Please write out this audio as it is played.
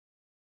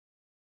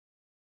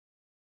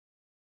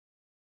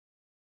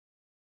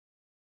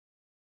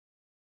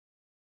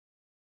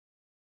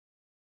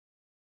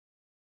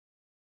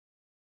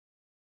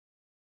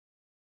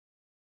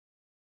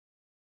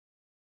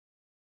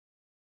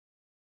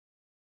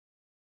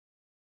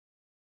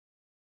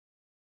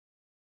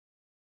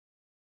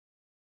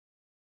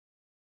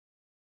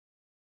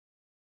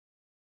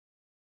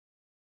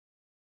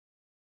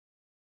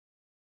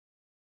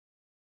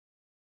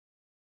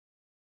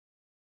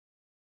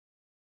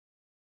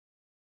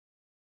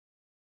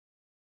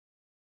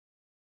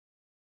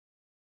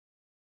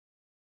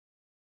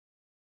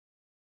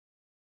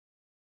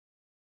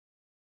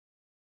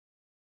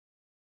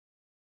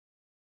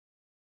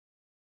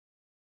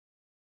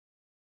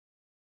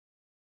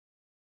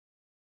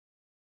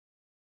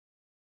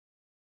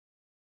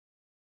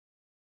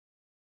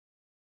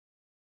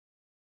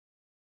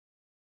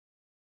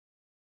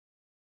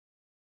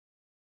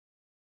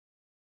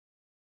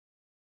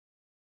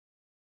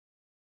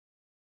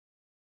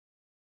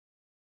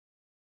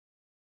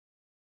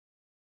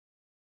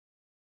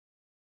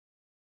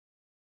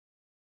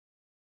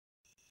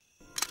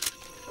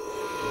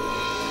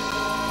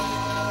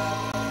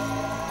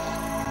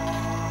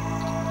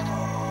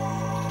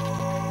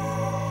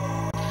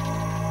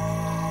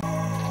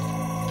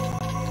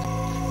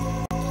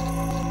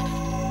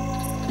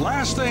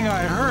Last thing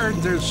I heard,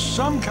 there's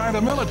some kind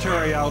of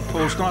military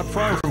outpost not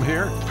far from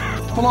here,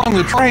 along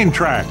the train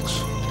tracks.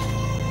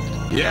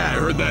 Yeah, I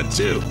heard that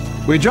too.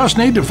 We just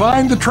need to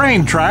find the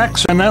train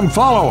tracks and then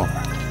follow them.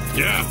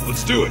 Yeah,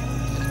 let's do it.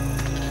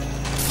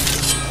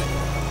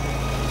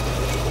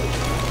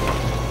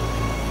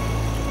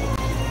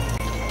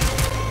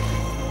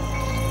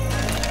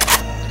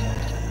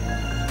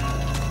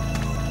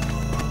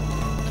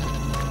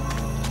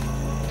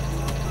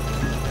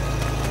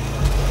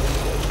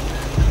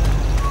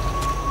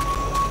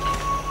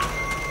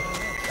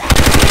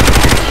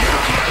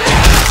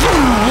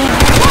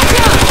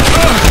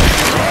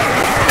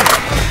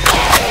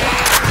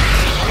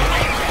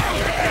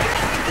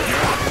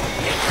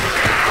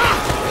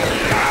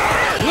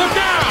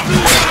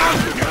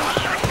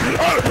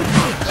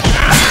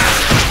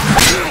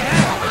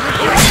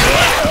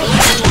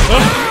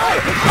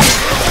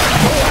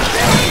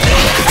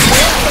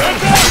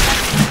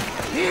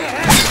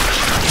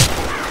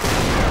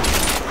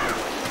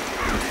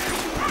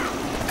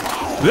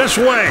 This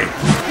way!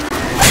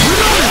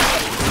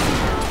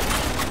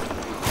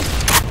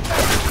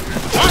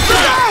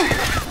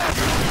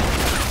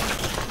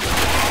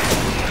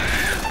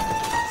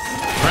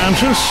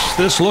 Francis,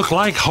 this look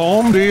like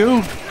home to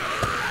you?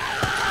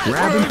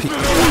 Grabbing people.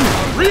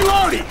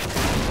 Reloading!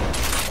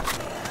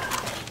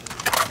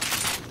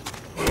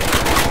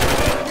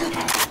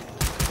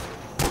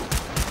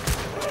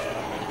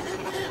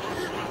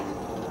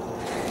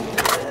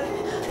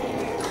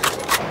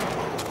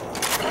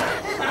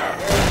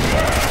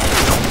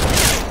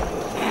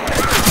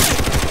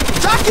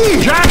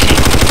 Jackie!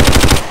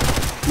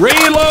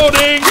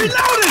 Reloading!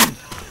 Reloading!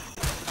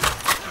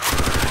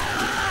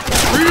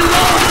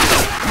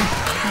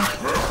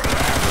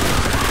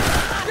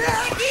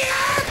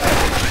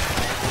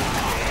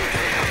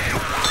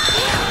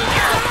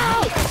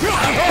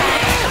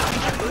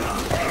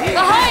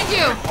 Behind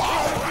you!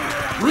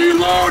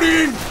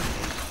 Reloading!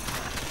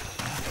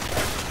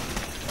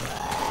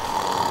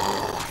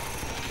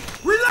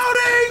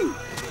 Reloading!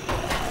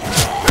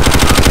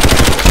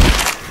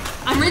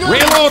 I'm reloading!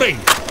 Reloading!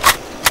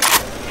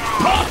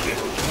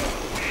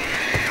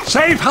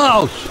 Safe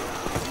house!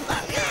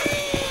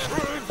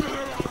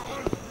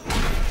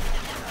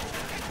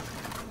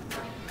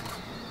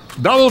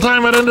 Double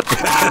time it into...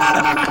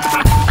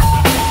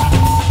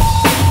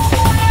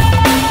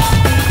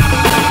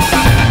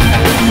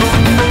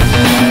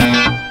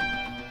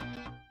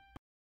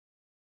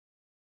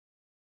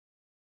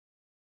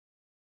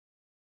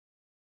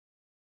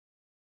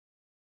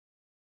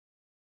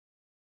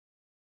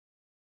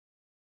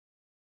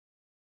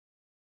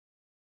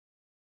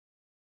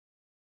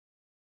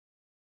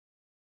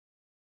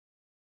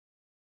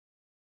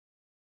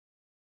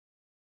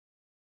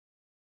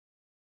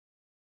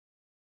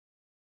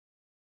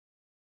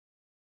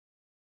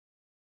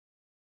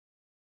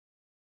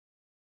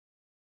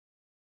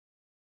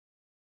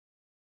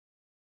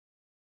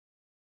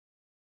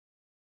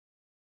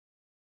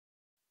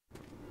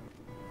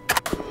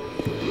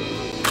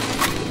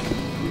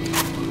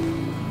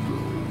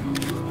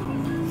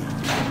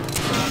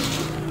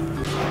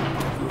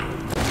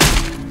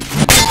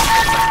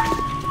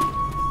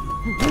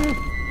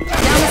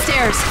 Down the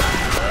stairs.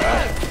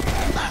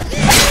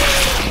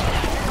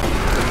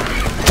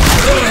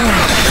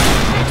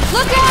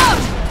 Look out!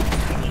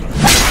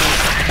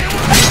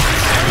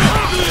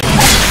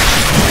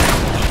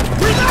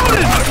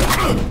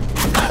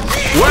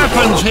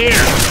 Weapons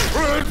here!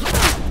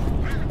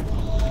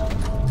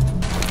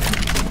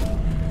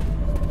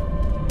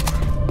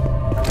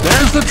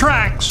 There's the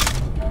tracks!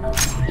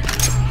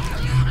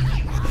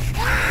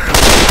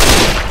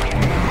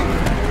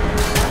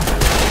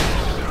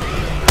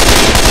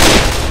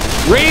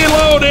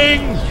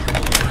 Reloading!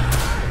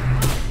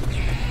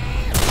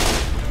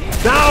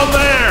 Down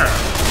there!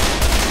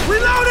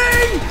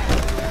 Reloading!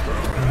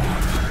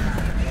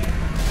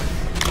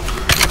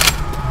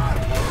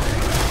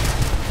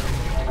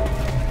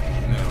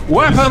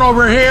 Weapon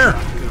over here!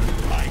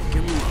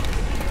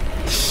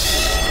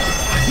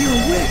 You're a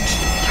witch!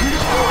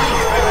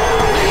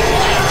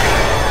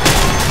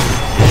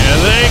 Here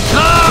they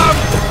come!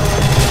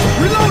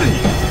 Reloading!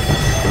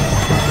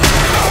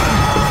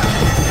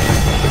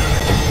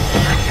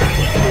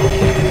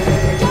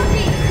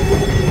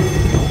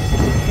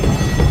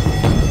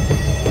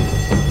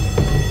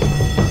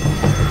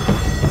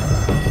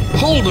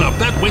 Hold up,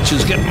 that witch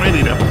is getting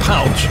ready to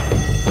pounce.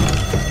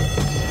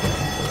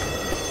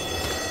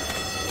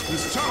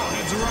 This tunnel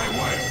heads the right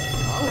way.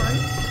 All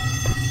right.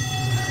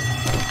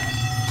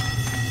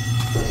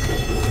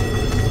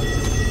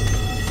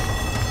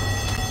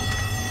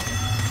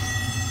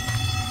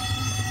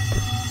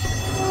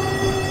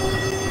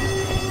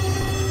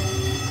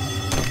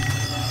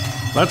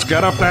 Let's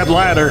get up that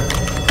ladder.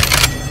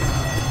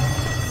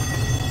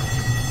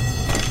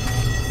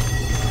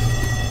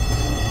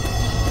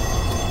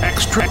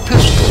 Extra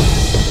pistol.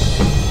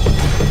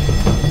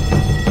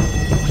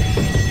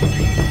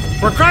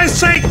 For Christ's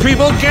sake,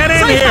 people, get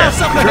in here!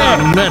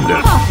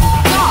 Tremendous. Oh,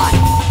 God!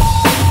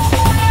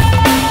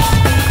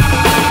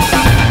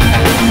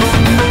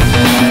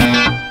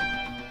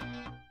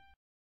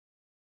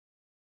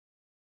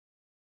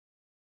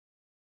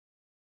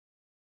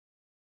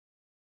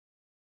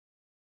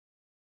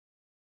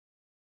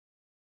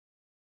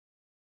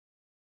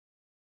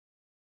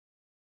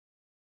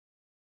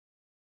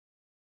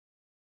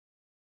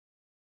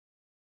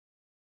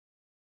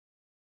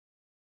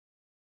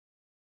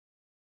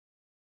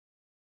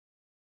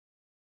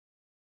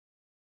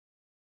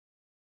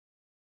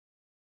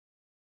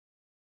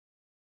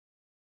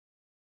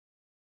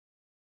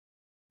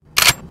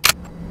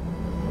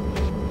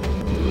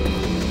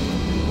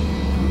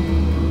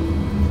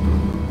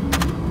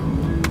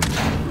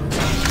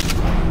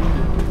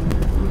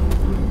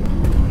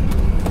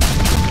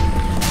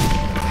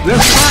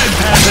 This side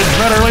passage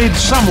better lead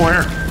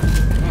somewhere.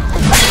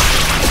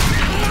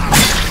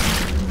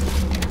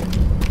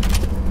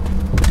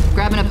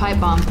 Grabbing a pipe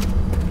bomb.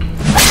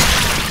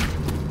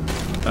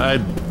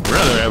 I'd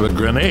rather have a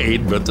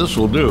grenade, but this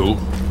will do.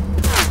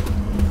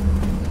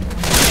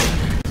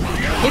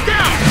 Look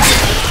out!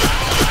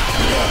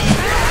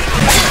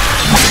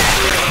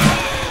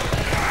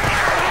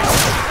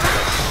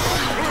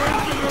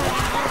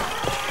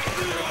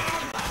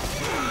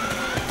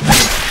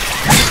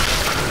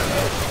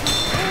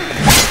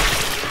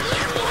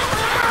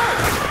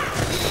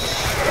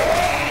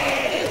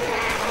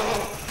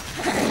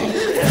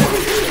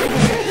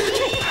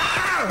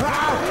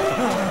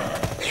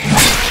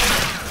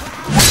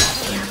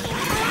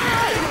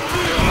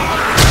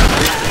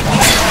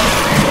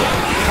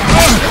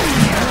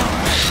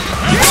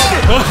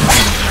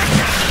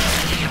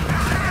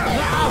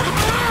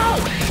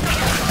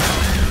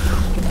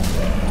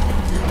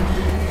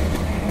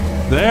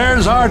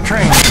 There's our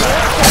train track.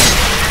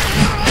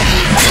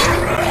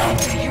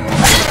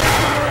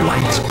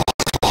 Lights off.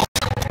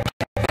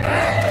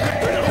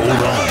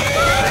 Hold on.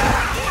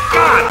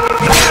 God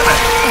damn it!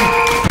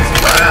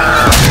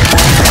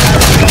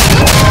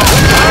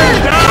 I'm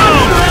down!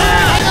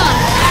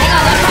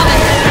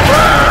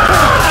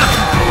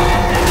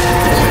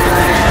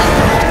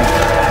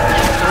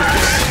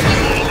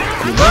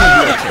 Hang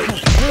on, they're coming.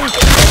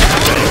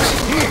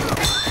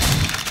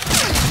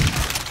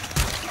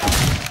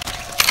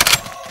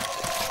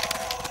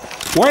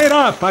 Wait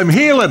up, I'm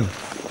healing.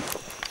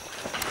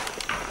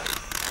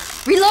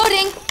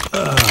 Reloading.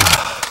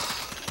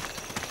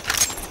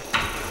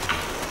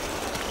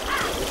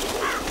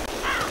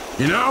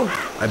 You know,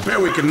 I bet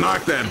we can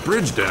knock that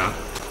bridge down.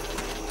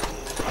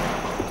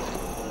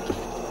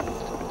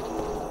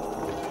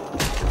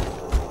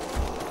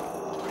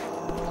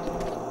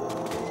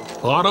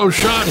 Auto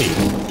shotty.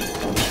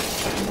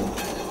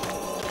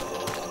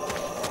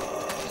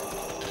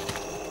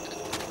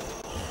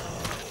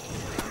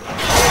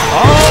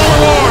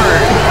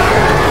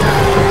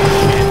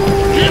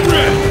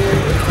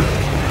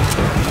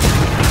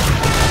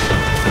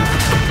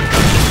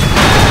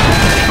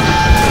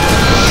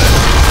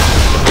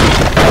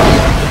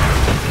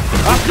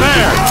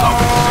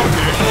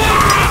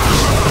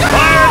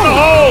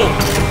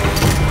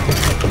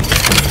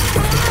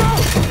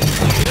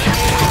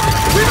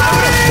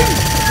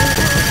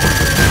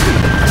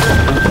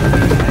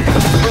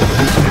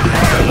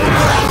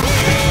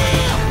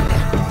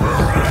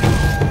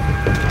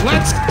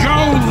 Let's go,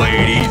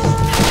 ladies!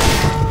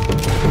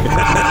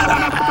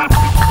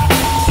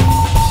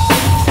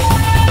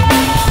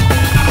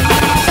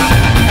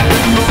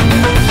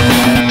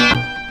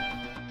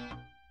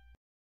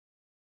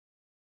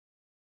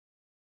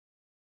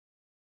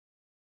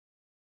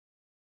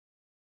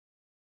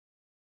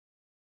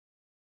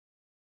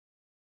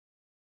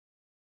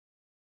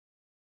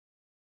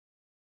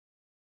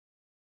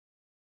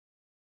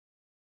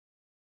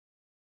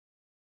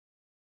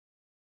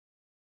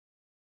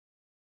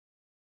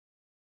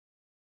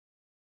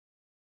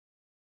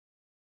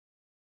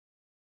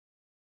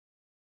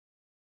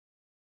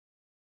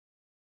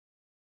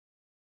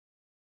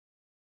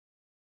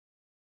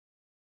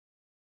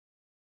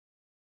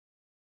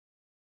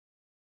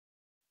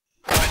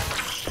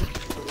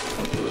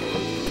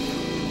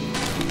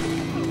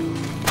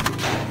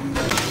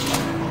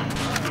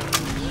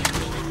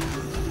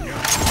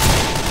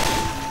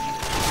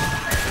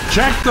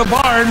 Check the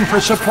barn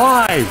for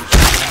supplies.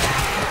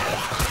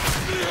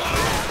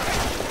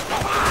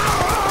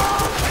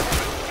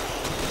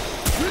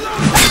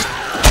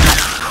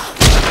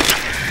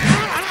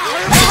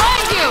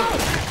 Behind you.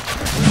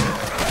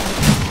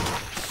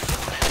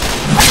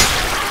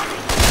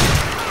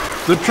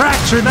 The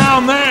tracks are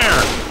down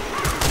there.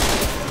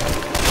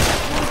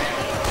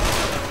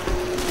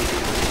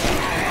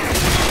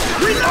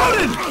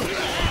 Reloaded!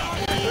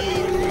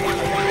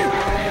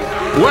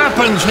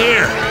 Weapons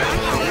here.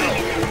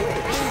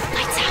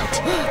 Lights out.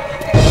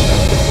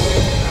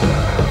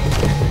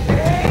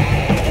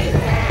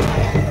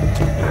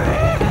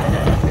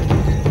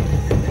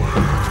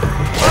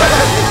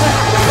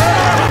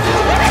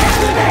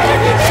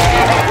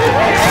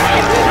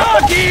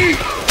 Rocky!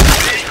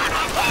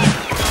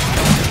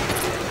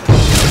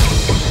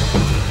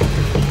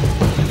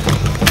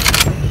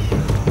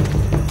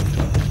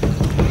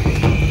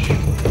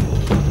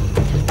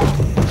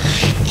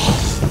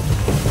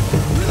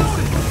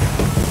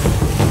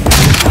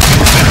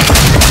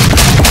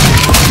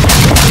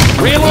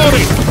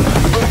 Reloading.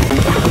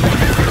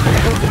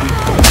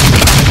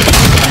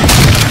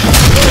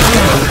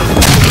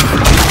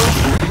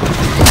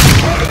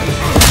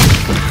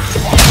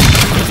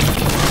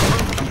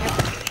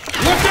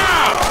 Look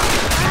out!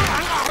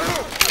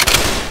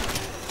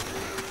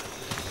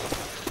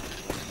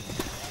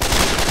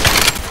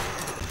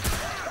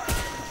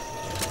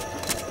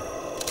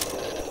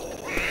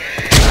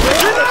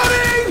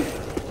 Reloading!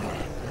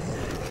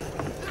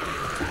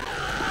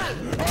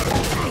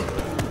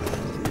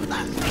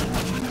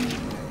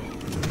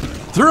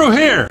 Through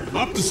here.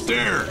 Up the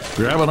stairs.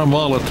 Grabbing a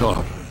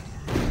Molotov.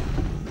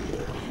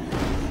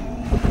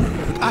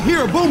 I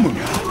hear a booming.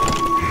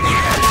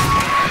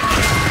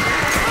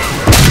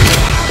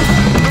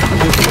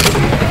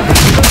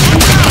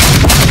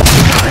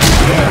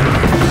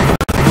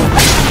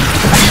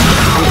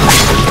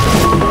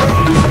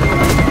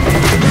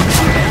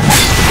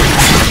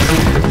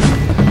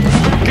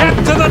 Get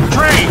to the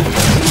train!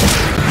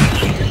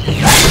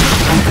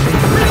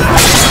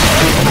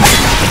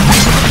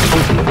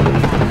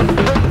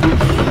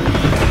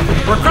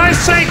 For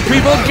Christ's sake,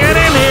 people, get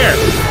in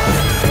here!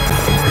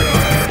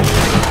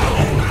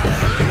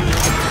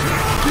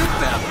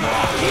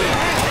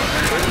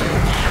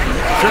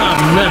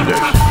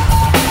 Tremendous.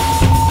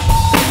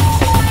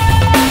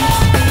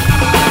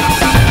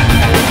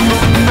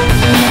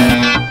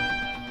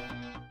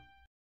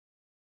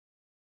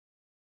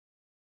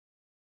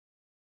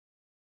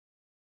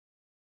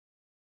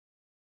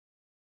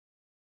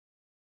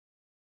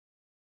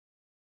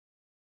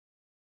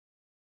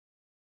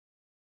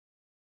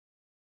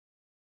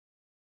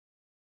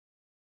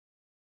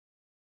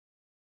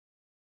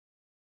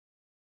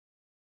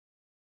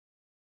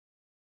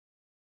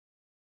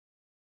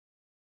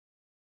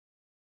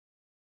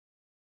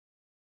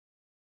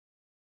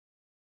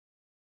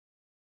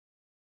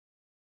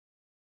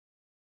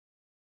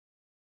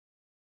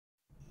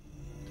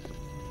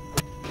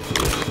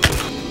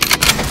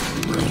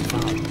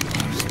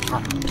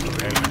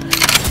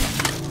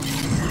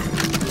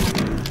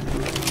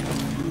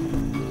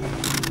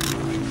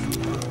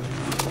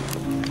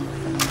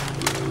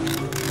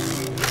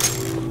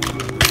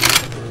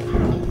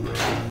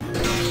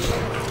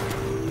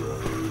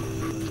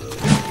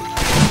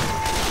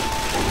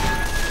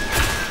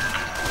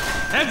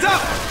 Heads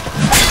up!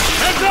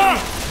 Heads up!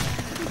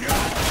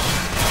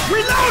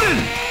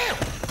 Reloading!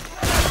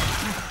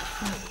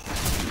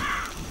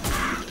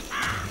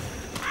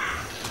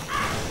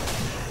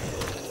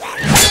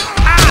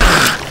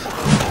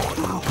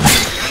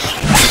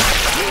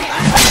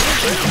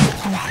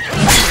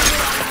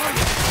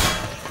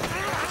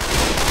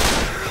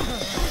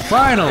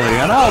 Finally,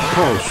 an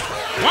outpost.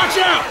 Watch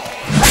out!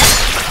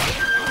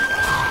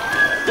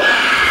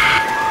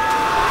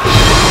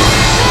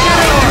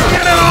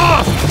 Get it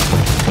off!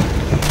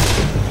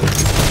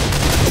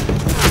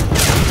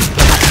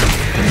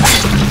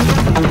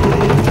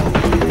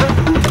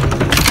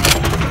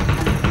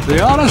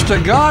 The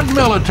honest-to-God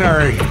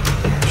military.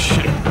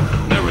 Shit.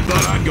 Never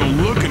thought I'd go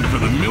looking for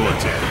the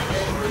military.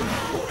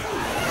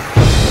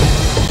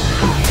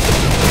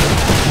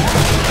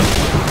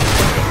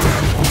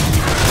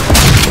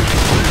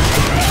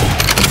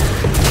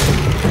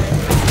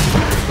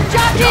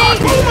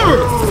 Jockey! Boomer!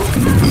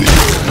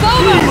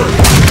 Boomer!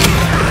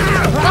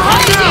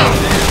 Behind you!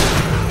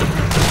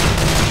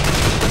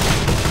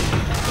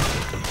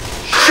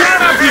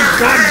 Shut up, you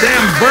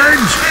goddamn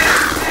birds!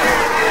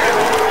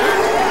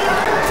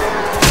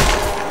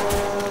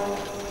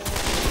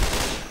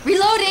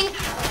 Reloading!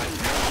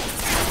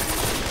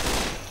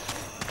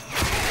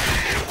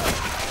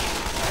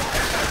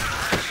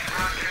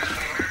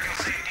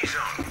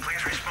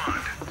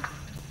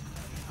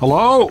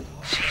 Hello?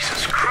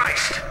 Jesus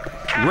Christ!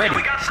 Captain, Ready.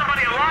 we got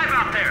somebody alive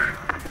out there!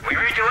 We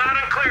read you loud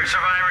and clear,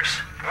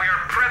 survivors. We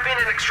are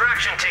prepping an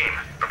extraction team.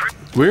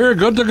 We're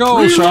good to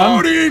go,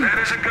 son. Reloading! That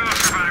is a go,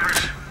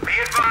 survivors. Be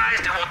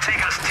advised, it will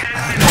take us 10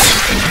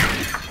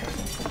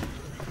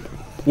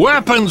 minutes.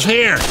 Weapons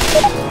here!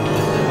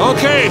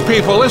 Okay,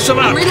 people, listen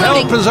up. Reloading.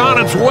 Help is on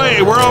its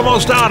way. We're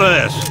almost out of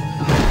this.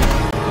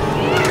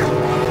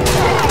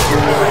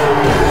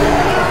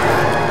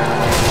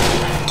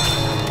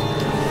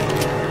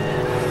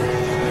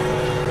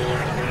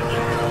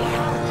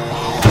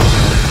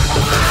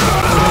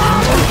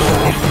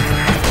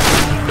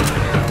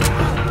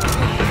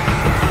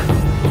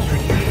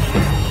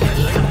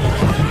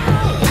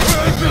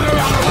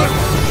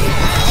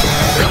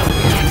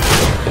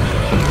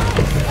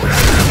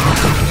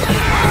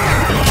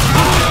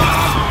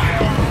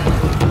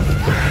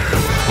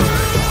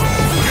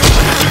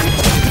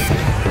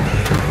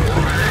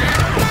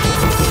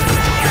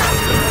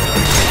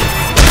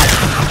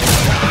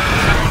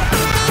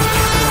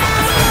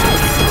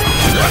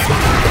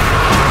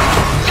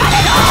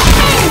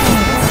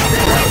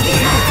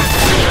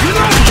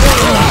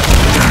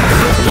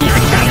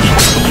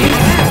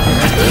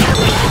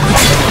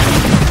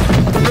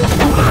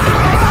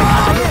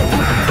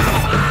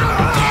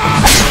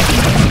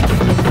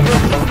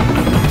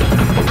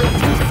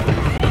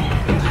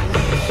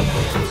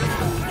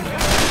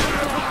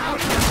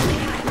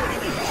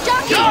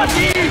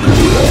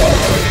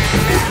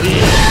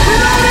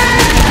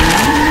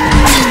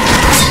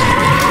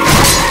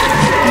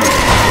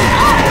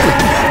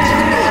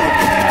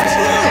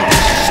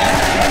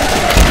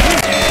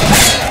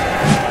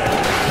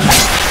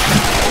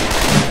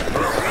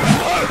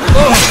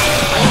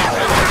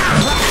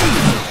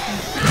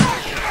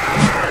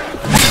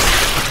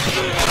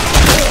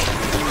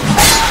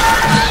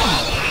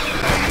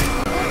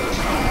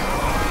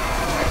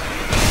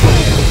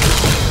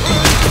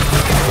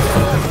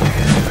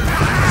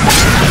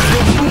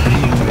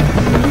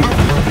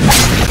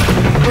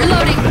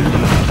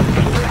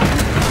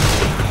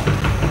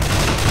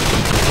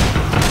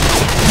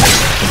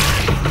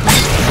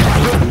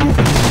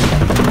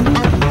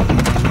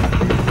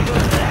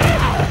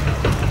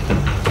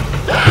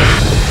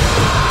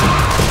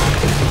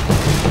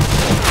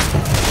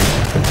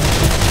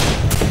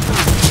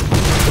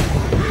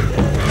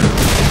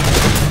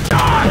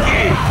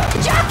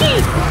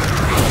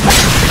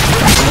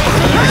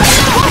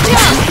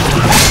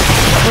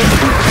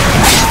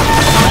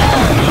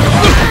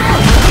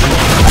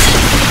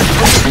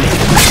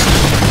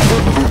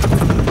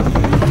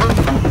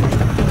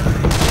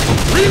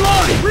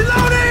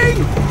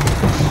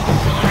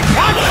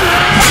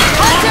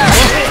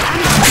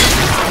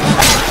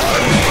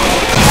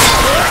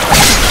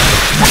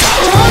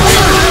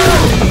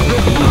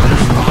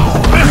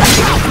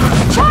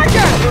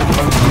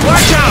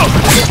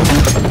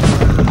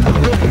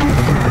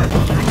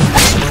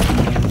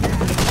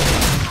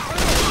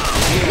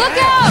 Look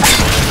out!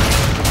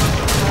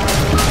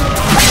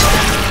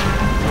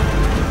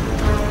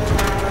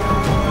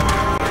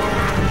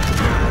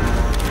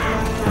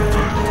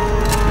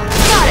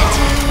 Got it!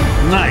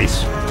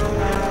 Nice.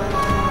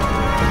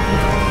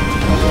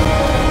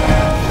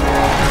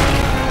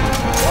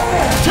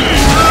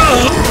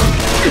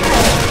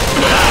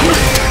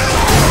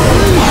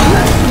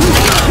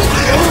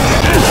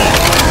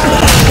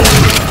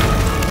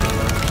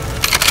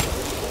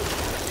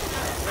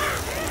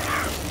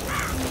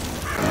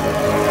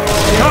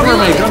 Cover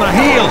me, gonna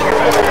heal.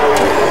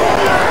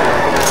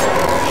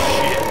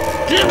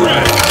 Get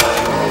ready!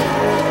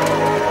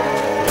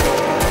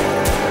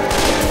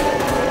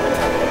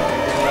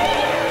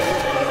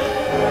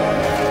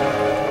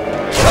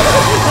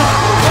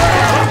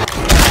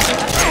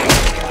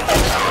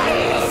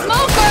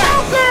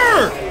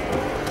 Smoker!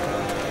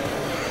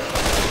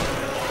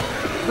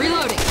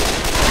 Reloading.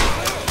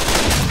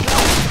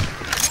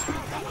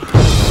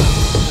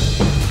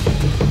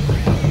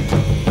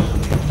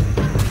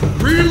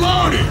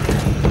 Reloading!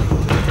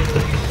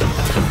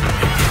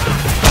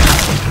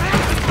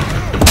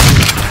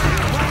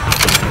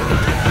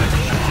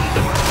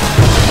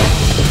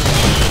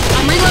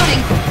 I'm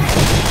reloading.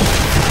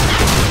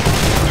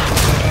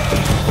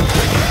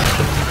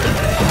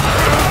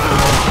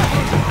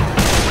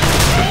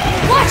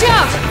 Watch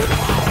out!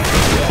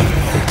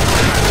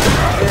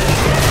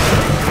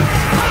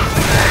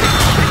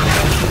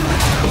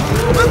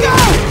 Look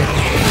out!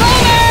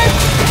 Over!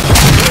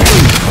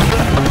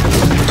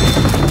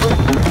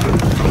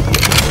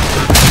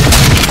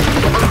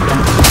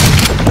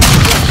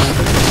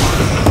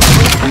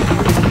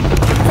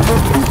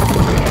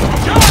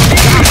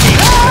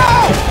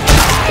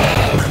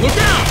 Look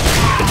out!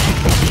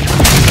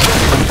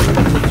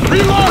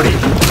 Reloading!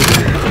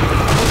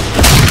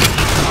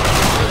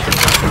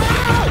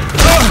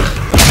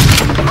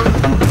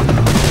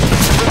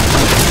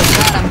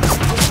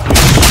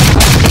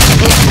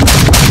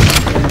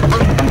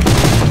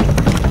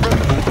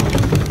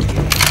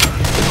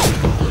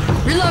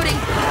 Reloading. Reloading!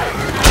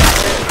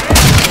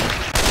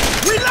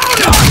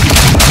 Behind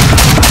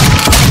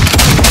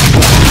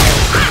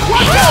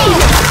you!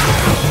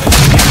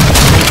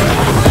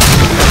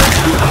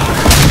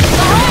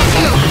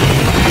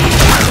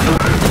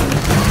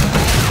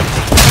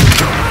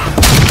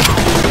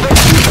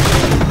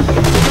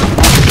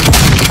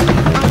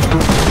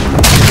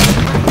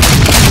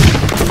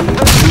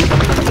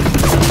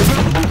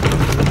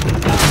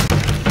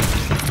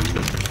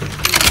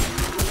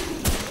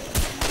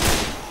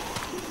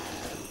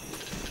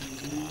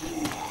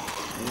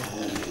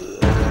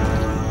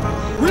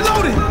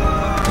 Reloading!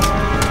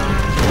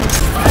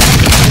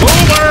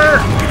 Over!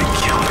 I'm gonna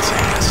kill its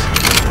ass.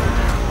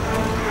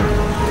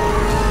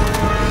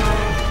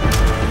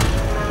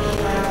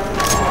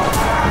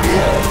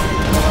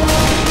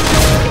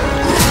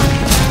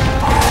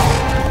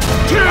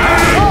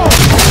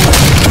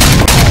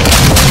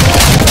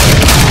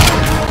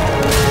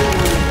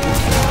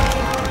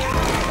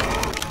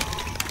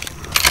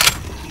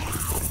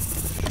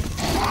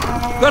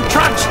 The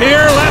truck's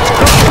here, let's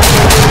go!